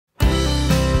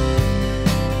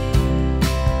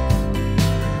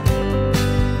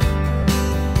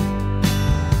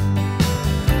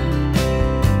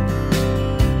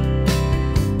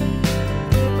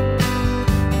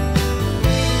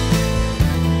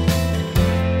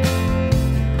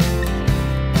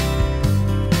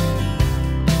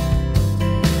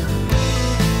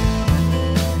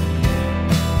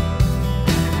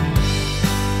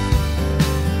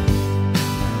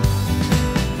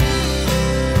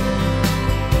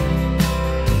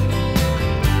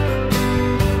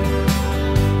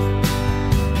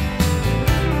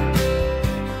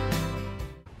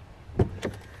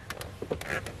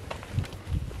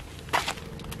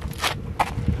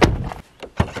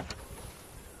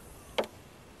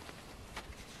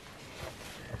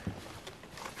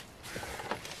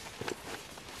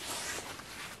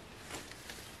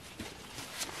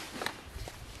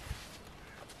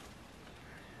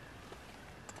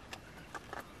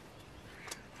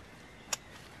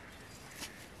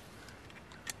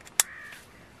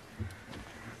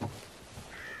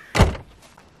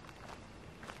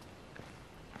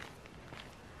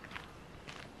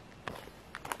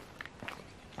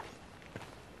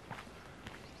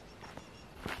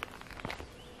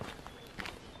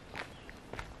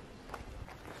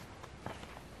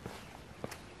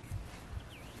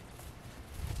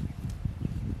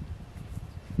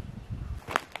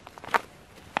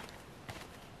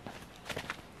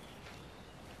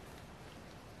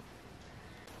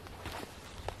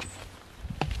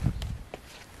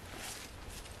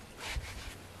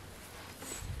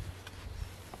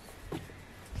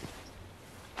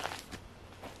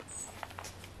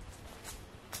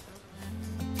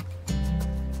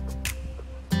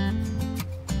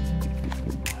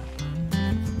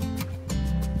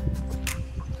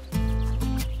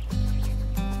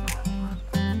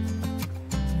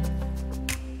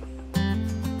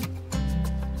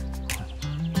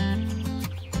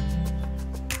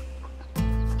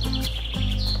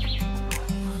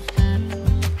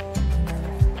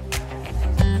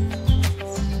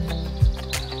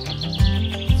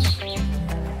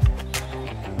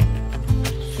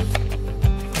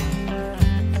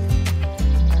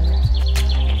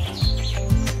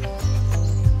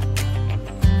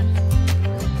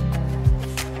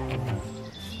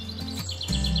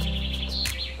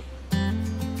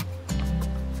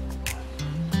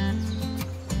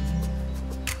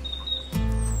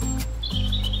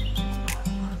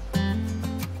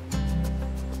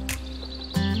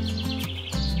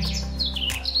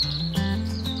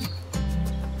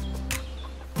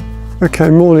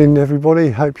Okay, morning everybody,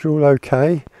 hope you're all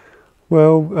okay.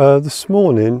 Well, this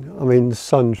morning, I mean the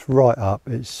sun's right up,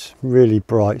 it's really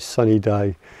bright sunny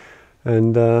day,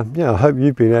 and yeah, I hope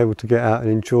you've been able to get out and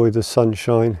enjoy the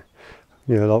sunshine,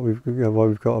 you know, like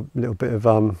we've got a little bit of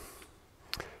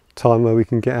time where we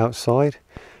can get outside.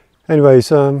 Anyways,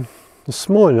 this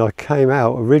morning I came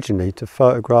out originally to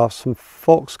photograph some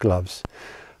foxgloves.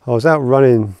 I was out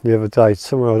running the other day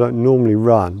somewhere I don't normally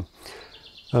run.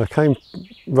 I came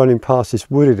running past this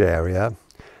wooded area,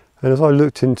 and as I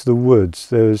looked into the woods,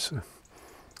 there was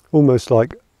almost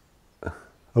like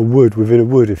a wood within a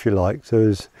wood, if you like. There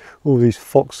was all these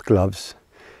foxgloves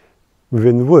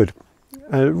within the wood,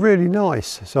 and really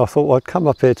nice. So I thought, well, I'd come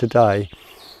up here today,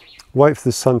 wait for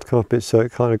the sun to come up a bit so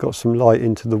it kind of got some light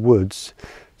into the woods,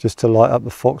 just to light up the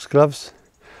foxgloves.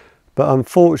 But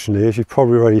unfortunately, as you've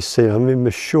probably already seen, I'm in my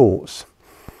shorts,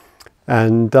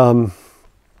 and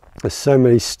there's so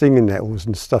many stinging nettles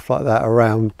and stuff like that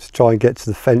around to try and get to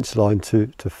the fence line to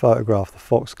photograph the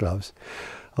foxgloves.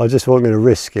 I just wasn't going to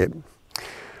risk it.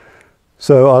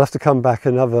 So I'll have to come back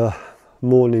another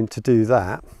morning to do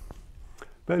that.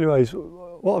 But anyways,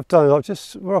 what I've done,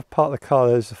 where I've parked the car,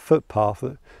 there's a footpath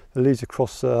that leads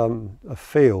across a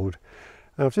field.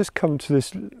 And I've just come to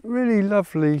this really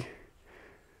lovely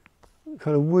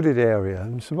kind of wooded area,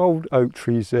 and some old oak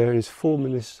trees there, and it's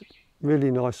forming this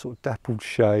really nice sort of dappled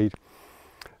shade.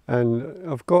 And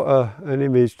I've got an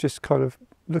image just kind of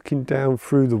looking down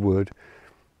through the wood.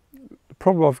 The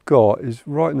problem I've got is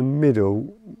right in the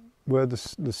middle where the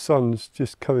sun's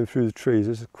just coming through the trees.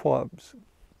 There's quite a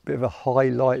bit of a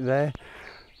highlight there,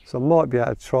 so I might be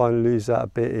able to try and lose that a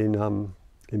bit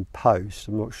in post,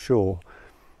 I'm not sure.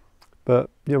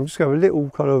 But you know, I'm just going to have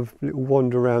a little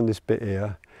wander around this bit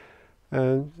here,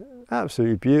 and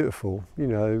absolutely beautiful. You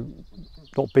know,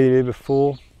 not been here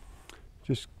before,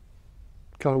 just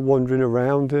kind of wandering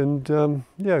around, and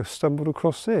yeah, stumbled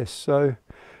across this. So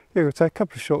yeah, we'll take a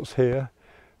couple of shots here,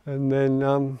 and then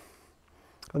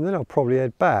I'll probably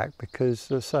head back, because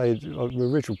as I say, my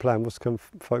original plan was to come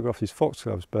photograph these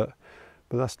foxgloves, but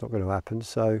that's not going to happen.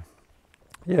 So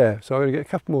yeah, so I'm going to get a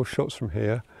couple more shots from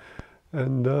here,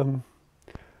 and then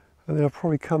I'll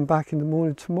probably come back in the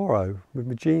morning tomorrow with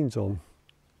my jeans on.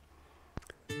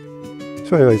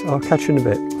 So anyways, I'll catch you in a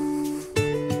bit.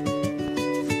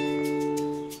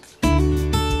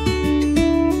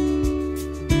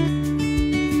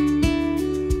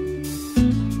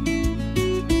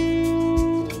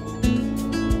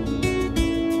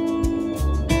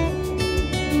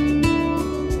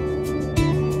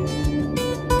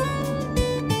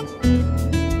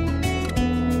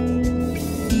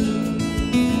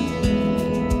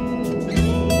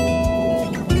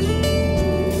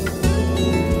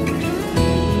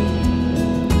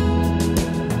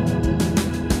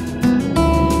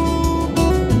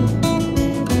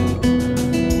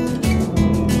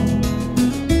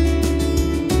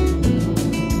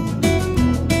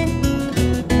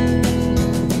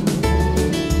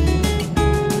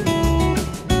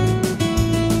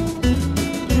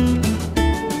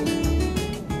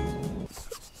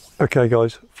 Okay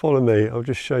guys, follow me, I'll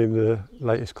just show you the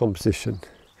latest composition.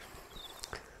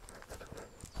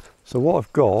 So what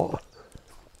I've got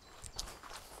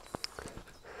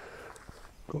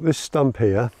this stump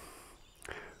here,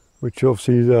 which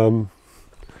obviously the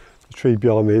tree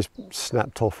behind me is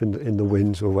snapped off in the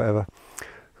winds or whatever.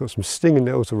 Got some stinging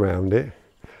nettles around it,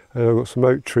 and I've got some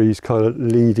oak trees kind of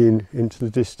leading into the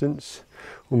distance,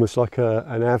 almost like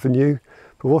an avenue.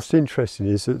 But what's interesting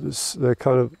is that they're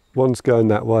kind of, one's going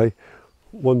that way,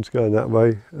 one's going that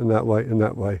way, and that way, and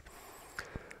that way.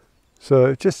 So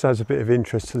it just adds a bit of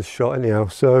interest to the shot anyhow.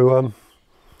 So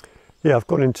yeah, I've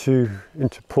gone into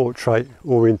portrait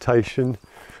orientation,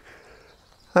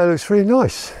 and it looks really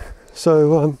nice.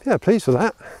 So yeah, pleased with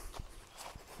that.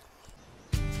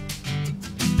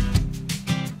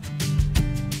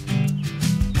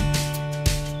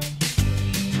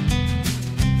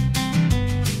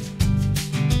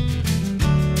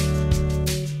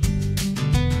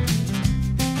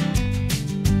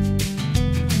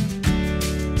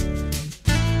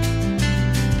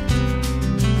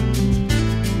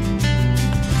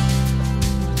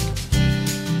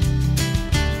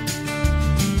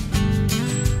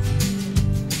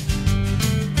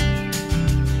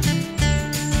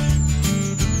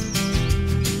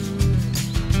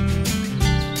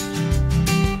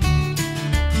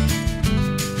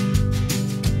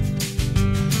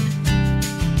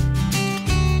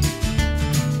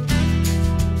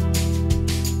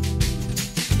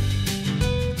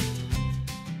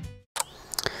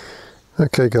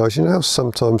 Okay guys, you know how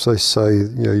sometimes they say, you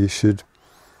know, you should,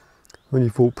 when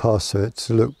you've walked past it,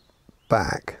 to look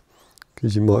back.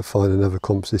 because you might find another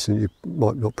composition you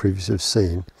might not previously have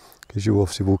seen, because you're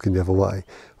obviously walking the other way.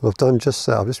 Well, I've done just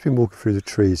that. I've just been walking through the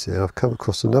trees here. I've come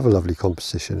across another lovely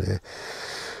composition here,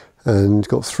 and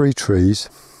got 3 trees.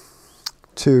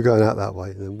 2 are going out that way,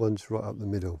 and then one's right up the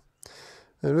middle.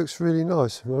 And it looks really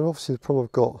nice. Well, obviously the problem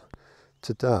I've got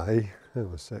today, hang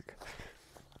on a sec.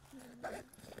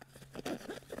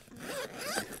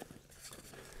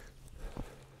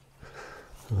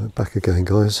 Right, back again,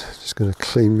 guys. Just going to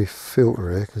clean my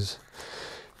filter here because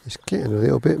it's getting a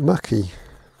little bit mucky.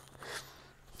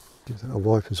 Give that a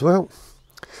wipe as well.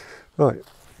 Right,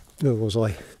 where was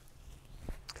I?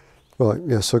 Right,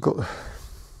 yeah, so I've got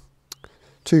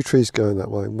 2 trees going that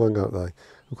way and 1 going that way.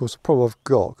 Of course, the problem I've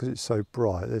got, because it's so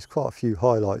bright, there's quite a few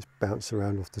highlights bouncing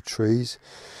around off the trees,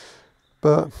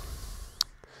 but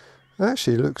it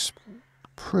actually looks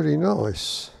pretty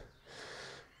nice.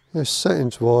 Yeah,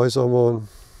 settings wise, I'm on,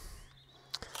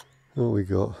 what we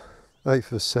got, 8th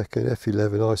of a second,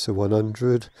 F11, ISO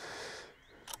 100,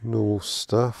 normal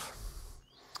stuff.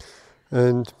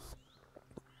 And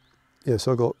yeah,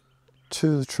 so I've got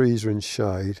 2 of the trees are in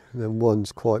shade, and then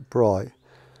 1's quite bright,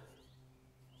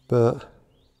 but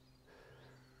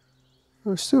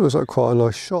well, it still looks like quite a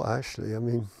nice shot actually. I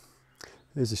mean,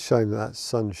 it's a shame that that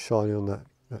sun's shining on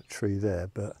that tree there,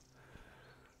 but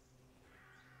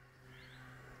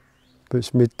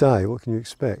it's midday, what can you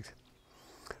expect?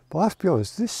 But I have to be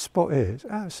honest, this spot here is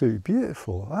absolutely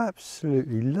beautiful. I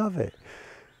absolutely love it.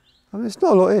 I mean, there's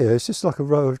not a lot here, it's just like a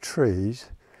row of trees,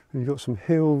 and you've got some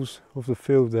hills of the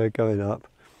field there going up.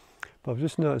 But I've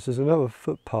just noticed there's another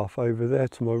footpath over there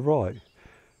to my right.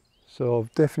 So I'll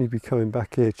definitely be coming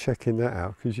back here checking that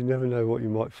out, because you never know what you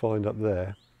might find up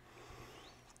there.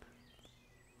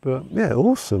 But yeah,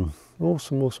 awesome,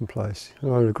 awesome place. I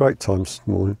had a great time this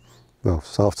morning. Well,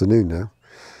 it's afternoon now.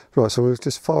 Right, so we'll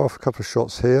just fire off a couple of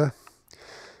shots here,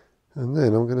 and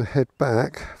then I'm going to head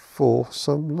back for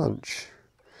some lunch,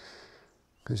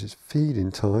 because it's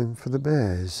feeding time for the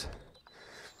bears.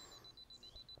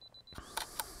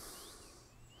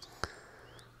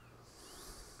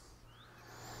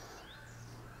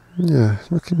 Yeah,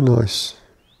 looking nice.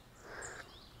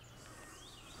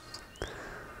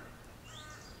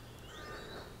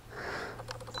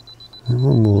 And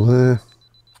 1 more there.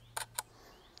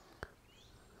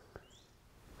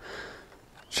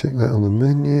 Check that on the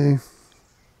menu.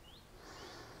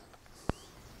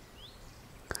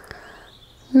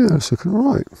 Yeah, that's looking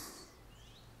all right.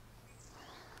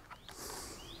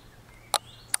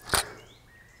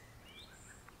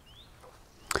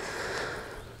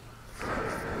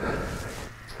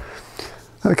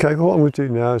 Okay, well, what I'm going to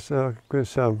do now is I'm going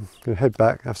to head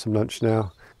back, have some lunch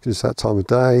now, because it's that time of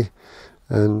day.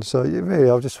 And so, yeah,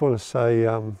 really, I just want to say,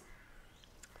 yeah,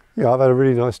 I've had a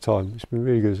really nice time. It's been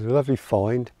really good. It's a lovely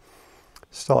find.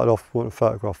 Started off wanting to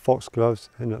photograph foxgloves,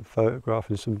 ended up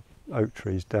photographing some oak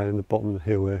trees down in the bottom of the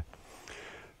hill here.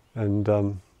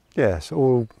 And yeah,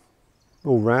 so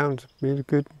all round, really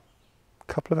good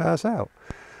couple of hours out.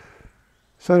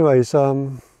 So anyways,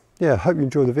 yeah, hope you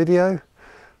enjoyed the video.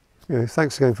 You know,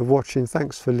 thanks again for watching,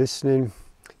 thanks for listening.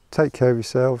 Take care of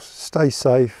yourselves, stay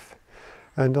safe,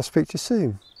 and I'll speak to you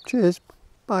soon. Cheers,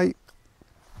 bye.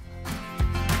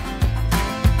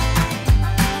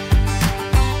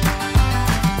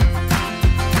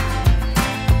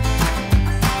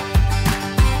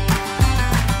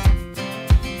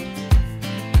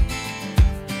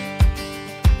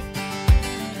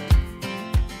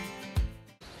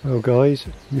 Well guys,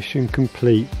 mission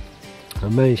complete. I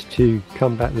managed to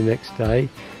come back the next day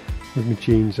with my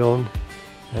jeans on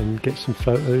and get some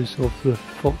photos of the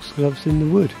foxgloves in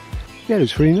the wood. Yeah, it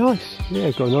looks really nice.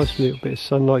 Yeah, got a nice little bit of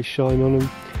sunlight shine on them,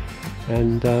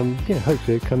 and yeah,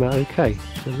 hopefully it'll come out okay.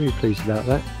 So I'm really pleased about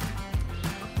that.